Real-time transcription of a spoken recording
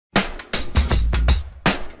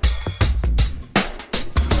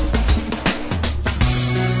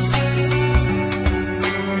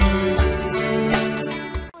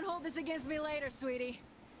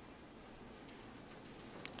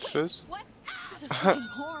Tschüss. This is a fucking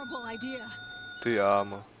horrible idea. Die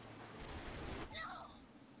Arme.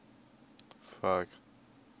 Fuck.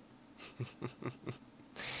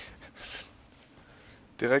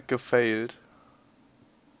 Direkt gefailt.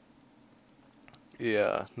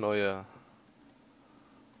 Ja, neue.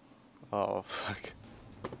 Oh, fuck.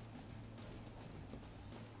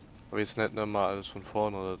 Aber jetzt nicht nochmal alles von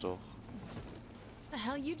vorne, oder doch? What the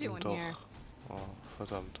hell you doing Doch. here? Oh,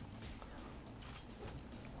 verdammt.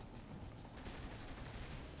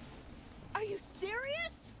 Are you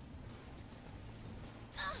serious?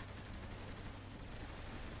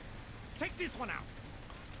 Take this one out.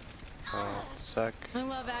 Oh, zack. I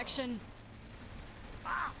love action.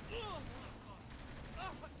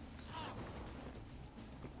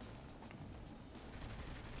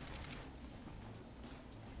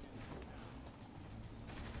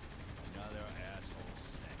 Another asshole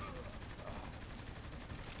second.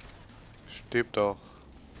 Stirb doch.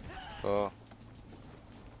 So.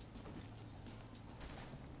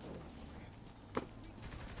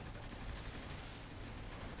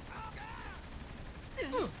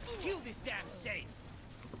 Kill this damn saint.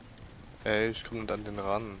 Ey, ich komme nicht an den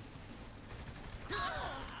ran.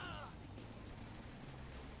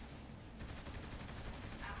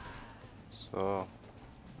 So.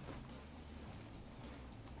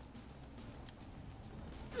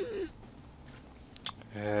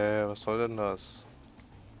 Was soll denn das?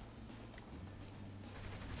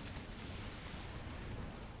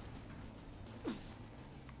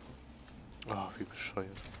 Ah, wie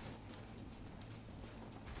bescheuert.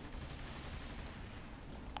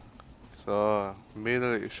 So,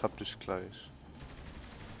 Mädel, ich hab dich gleich.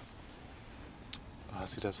 Ah,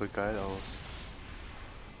 sieht das so geil aus.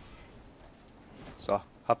 So,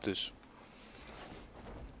 hab dich.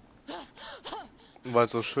 Weil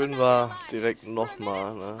es so schön war, direkt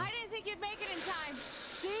nochmal, ne?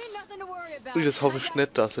 Und jetzt hoffe ich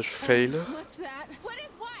nicht, dass ich faile. What's that? What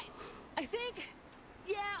is what? I think.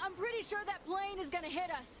 Yeah, I'm pretty sure that plane is gonna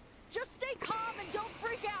hit us. Just stay calm and don't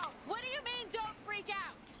freak out. What do you mean, don't freak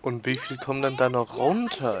out? Und wie viel kommen denn da noch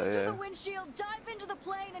runter, ey? The windshield, dive into the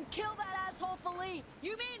plane and kill that asshole Philippe.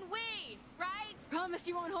 You mean we, right? Promise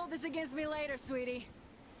you won't hold this against me later, sweetie.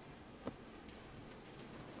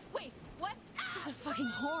 Wait, what? This is a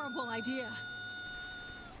fucking horrible idea.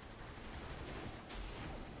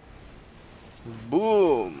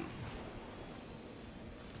 Boom.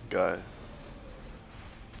 Geil.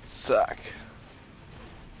 Zack.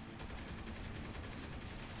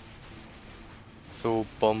 So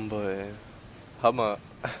Bombe, ey. Hammer.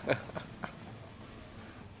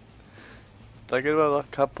 Da geht man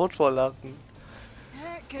doch kaputt vor Lachen.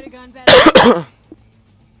 That could have gone better.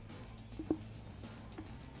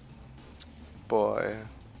 Boah, ey.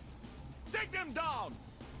 Take them down.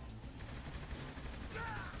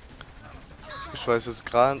 Ich weiß jetzt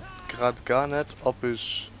gerade gar nicht, ob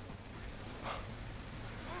ich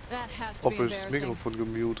That has to be das embarrassing. Mikrofon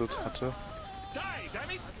gemutet hatte. Die, damn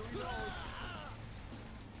it.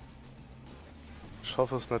 Ich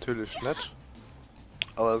hoffe es natürlich nicht.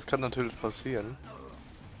 Aber es kann natürlich passieren.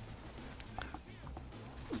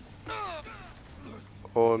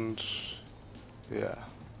 Und ja,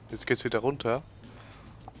 jetzt geht's wieder runter.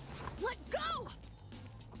 Let go!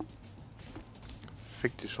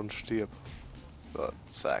 Fick dich und stirb. So,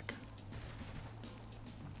 zack.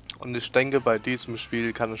 Und ich denke, bei diesem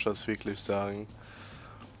Spiel kann ich das wirklich sagen.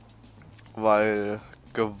 Weil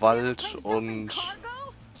Gewalt und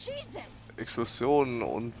Jesus! Explosionen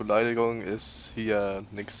und Beleidigung ist hier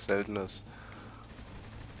nichts Seltenes.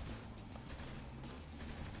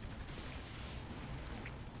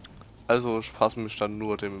 Also ich passe mich dann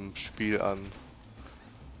nur dem Spiel an.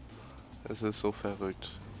 Es ist so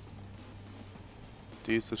verrückt.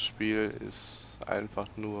 Dieses Spiel ist einfach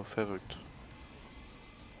nur verrückt.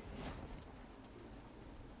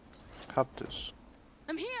 Haptisch.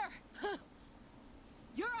 I'm here!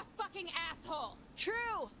 You're a fucking asshole!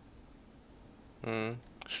 True!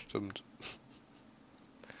 Stimmt.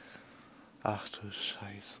 Ach du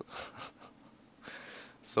Scheiße.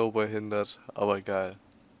 So behindert, aber geil.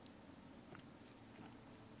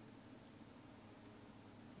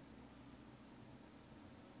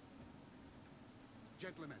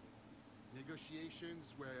 Gentlemen,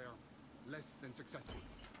 negotiations were less than successful.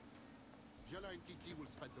 Viola and Kiki will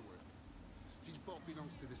spread the word. Steelport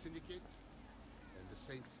belongs to the Syndicate, and the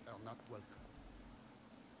Saints are not welcome.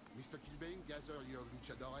 Mr. Kilbane, gather your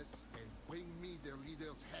luchadores and bring me their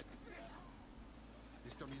leader's head.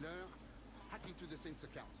 Mr. Miller, hack into the Saints'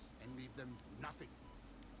 accounts and leave them nothing.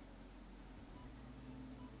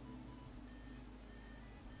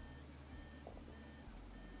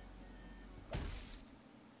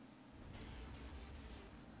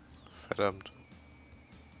 Verdammt.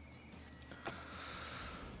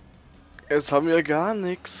 Jetzt haben wir gar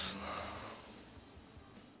nichts.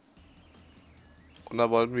 Und da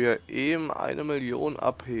wollten wir eben 1 Million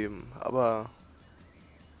abheben. Aber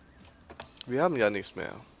wir haben ja nichts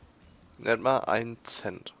mehr. Nicht mal 1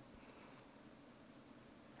 Cent.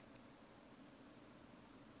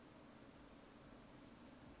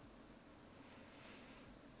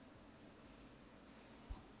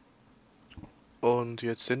 Und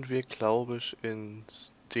jetzt sind wir, glaube ich, in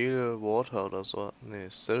Stillwater oder so. Ne,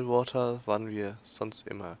 Stillwater waren wir sonst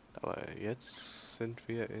immer. Aber jetzt sind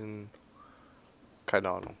wir in... keine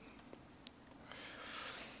Ahnung.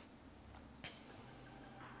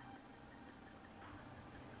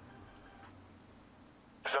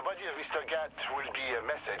 So what you Mr. Gat will be a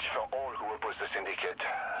message for all who oppose the syndicate.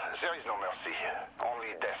 There is no mercy,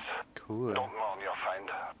 only death. Cool. Don't mourn your friend.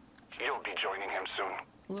 You'll be joining him soon.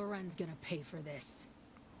 Loren's gonna pay for this.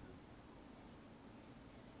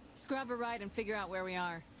 Scrub a ride and figure out where we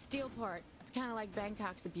are. Steelport. It's kind of like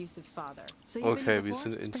Bangkok's abusive father. So you've been Okay, here wir before?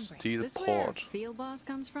 sind in Spring break. This where Steelport. Field Boss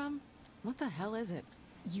comes from? What the hell is it?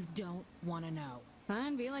 You don't want to know.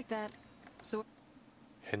 Fine, be like that. So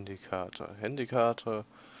Handykarte. Handykarte.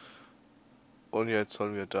 Und jetzt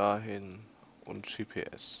sollen wir dahin. Und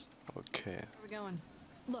GPS. Okay. where are we going?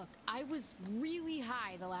 Look, I was really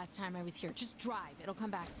high the last time I was here. Just drive. It'll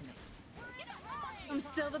come back to me. I'm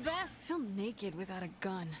still the best. I feel naked without a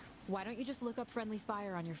gun. Why don't you just look up friendly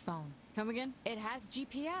fire on your phone? Come again? It has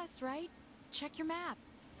GPS, right? Check your map.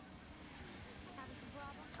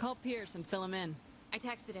 Call Pierce and fill him in. I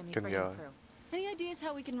texted him. He's bringing Genial. the crew. Any ideas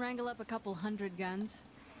how we can wrangle up a couple 100 guns?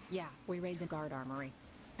 Yeah, we raid the guard armory.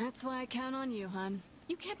 That's why I count on you, hon.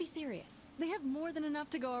 You can't be serious. They have more than enough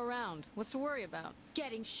to go around. What's to worry about?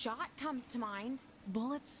 Getting shot comes to mind.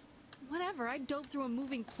 Bullets? Whatever, I dove through a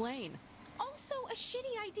moving plane. Also a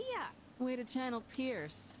shitty idea. Way to channel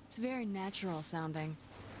Pierce. It's very natural sounding.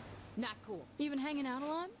 Not cool. You been hanging out a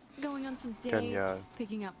lot? Going on some dates? Genial.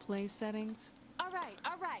 Picking up place settings? All right.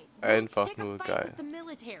 Einfach Pick a nur fight geil. with the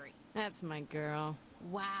military. That's my girl.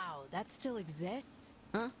 Wow, that still exists?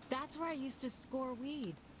 Huh? That's where I used to score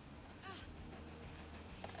weed.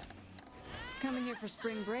 Coming here for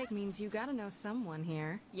spring break means you gotta know someone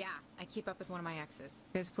here. Yeah, I keep up with one of my exes.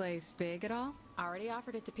 This place big at all? Already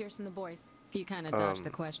offered it to Pierce and the boys. You kinda dodged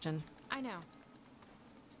the question. I know.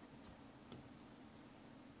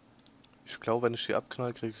 Ich glaube, wenn ich die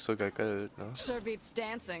abknall, kriege ich sogar Geld, ne? Sure beats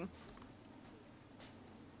dancing.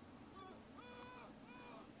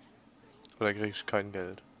 Oder kriege ich kein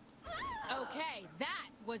Geld? Okay, that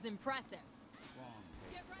was impressive.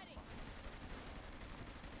 Get ready.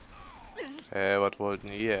 Was wollten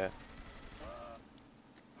ihr?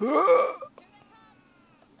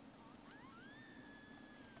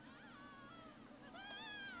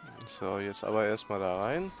 So, jetzt aber erstmal da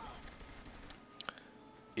rein.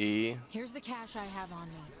 E. Here's the cash I have on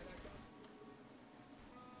me.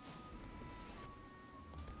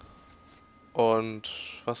 Und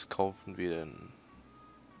was kaufen wir denn?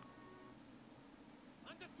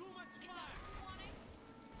 Under too much fire.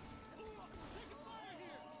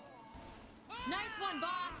 Nice one, boss.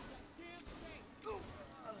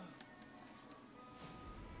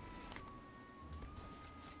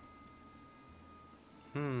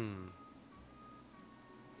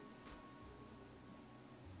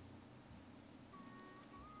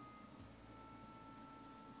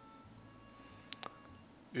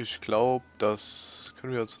 Ich glaube, das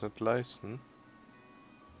können wir uns nicht leisten.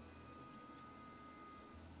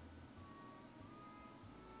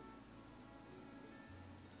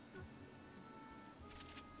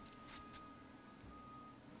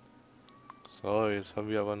 So, jetzt haben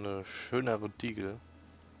wir aber eine schönere Diegel.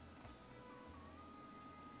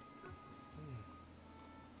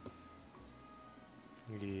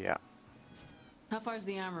 Ja. How far's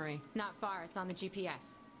the armory? Not far. It's on the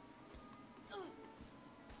GPS.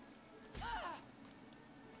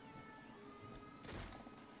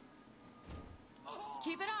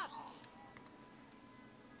 Keep it up.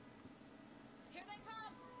 Here they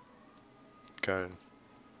come. Geil.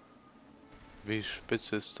 Wie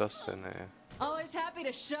spitze ist das denn, ey? Always happy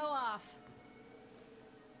to show off.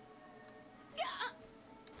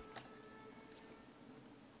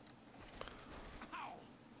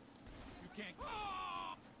 You can't.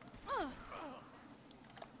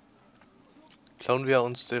 Klauen wir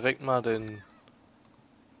uns direkt mal den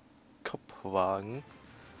Kopfwagen.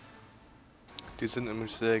 Die sind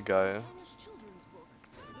nämlich sehr geil. Danish children's book.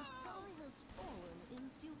 The sky has fallen in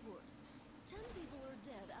Steelport. 10 people are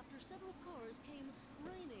dead after several cars came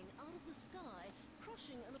raining out of the sky,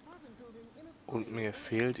 crushing an apartment building in a Und mir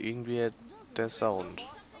fehlt irgendwie der Sound.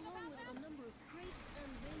 along with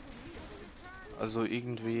Also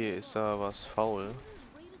irgendwie ist da was faul.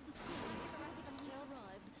 Raided the city when the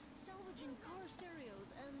arrived, salvaging car stereos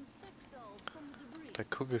and sex dolls from the debris. Da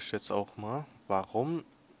gucke ich jetzt auch mal, warum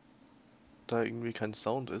da irgendwie kein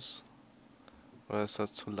Sound ist. Oder ist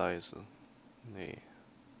das zu leise? Nee.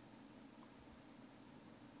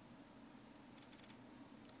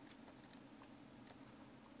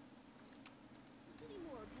 The city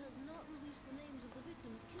morgue has not released the names of the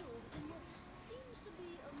victims killed in what seems to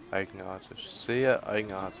be a mere Eigenartig. accident. Sehr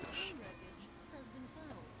eigenartig. Wreckage has been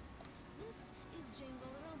found. This is Jane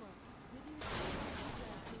Balarama with your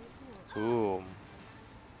disaster report. Boom.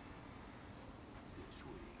 This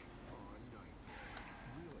week on Night,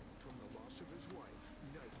 reeling from the loss of his wife,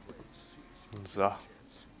 Nightblade sees So. and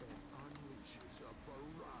unleashes a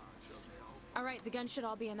barrage of hell. All right, the guns should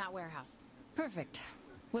all be in that warehouse. Perfect.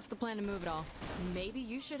 What's the plan to move it all? Maybe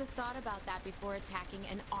you should have thought about that before attacking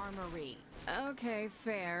an armory. Okay,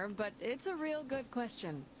 fair, but it's a real good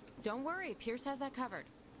question. Don't worry, Pierce has that covered.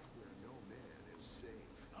 Where no man is safe.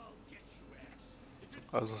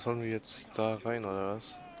 Also sollen wir jetzt da rein, oder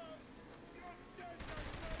was?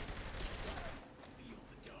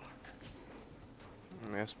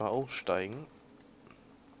 Erstmal aussteigen.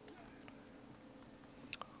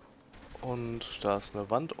 Und da ist eine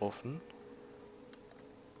Wand offen.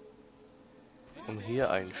 Und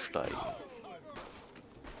hier einsteigen.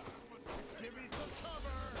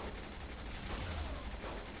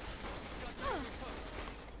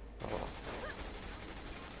 Oh.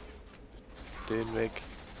 Den weg.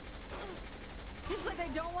 It's like they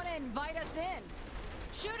don't want to invite us in.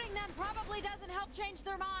 Shooting them probably doesn't help change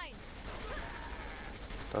their minds.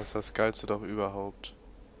 Das ist das Geilste doch überhaupt.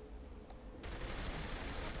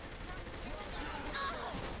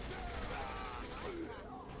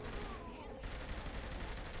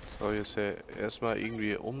 So, jetzt ja erstmal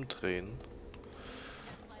irgendwie umdrehen.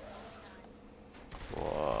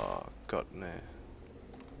 Boah, Gott, ne.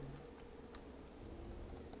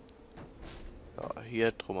 So,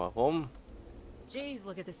 hier drumherum. Jeez,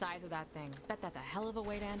 look at the size of that thing. Bet that's a hell of a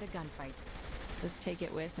way to end a gunfight. Let's take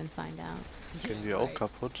it with and find out. Gehen wir auch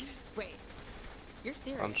kaputt. Wait, you're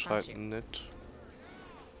serious, aren't you? Anscheinend nicht.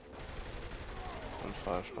 Dann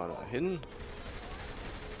fahr ich mal dahin.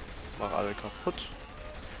 Mach alle kaputt.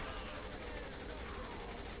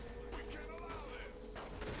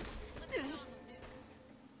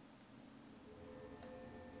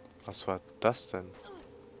 Was war das denn?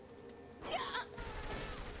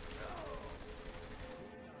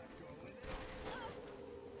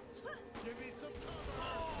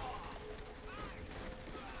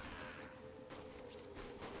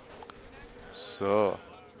 So.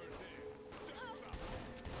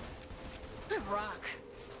 Rock.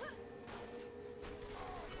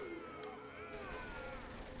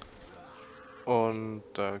 Und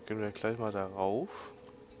da gehen wir gleich mal darauf.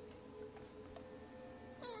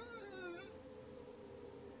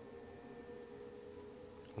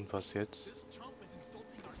 Und was jetzt? This chump is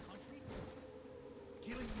insulting our country.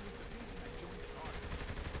 Killing you is the reason I joined the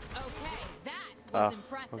army. Okay, that was Ah,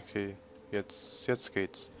 impressive. okay. Jetzt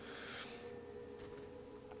geht's.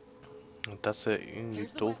 Und das sah irgendwie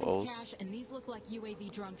Here's the doof weapons aus. cache, and these look like UAV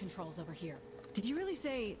drone controls over here. Did you really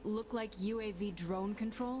say look like UAV drone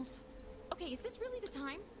controls? Okay, is this really the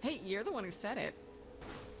time? Hey, you're the one who said it.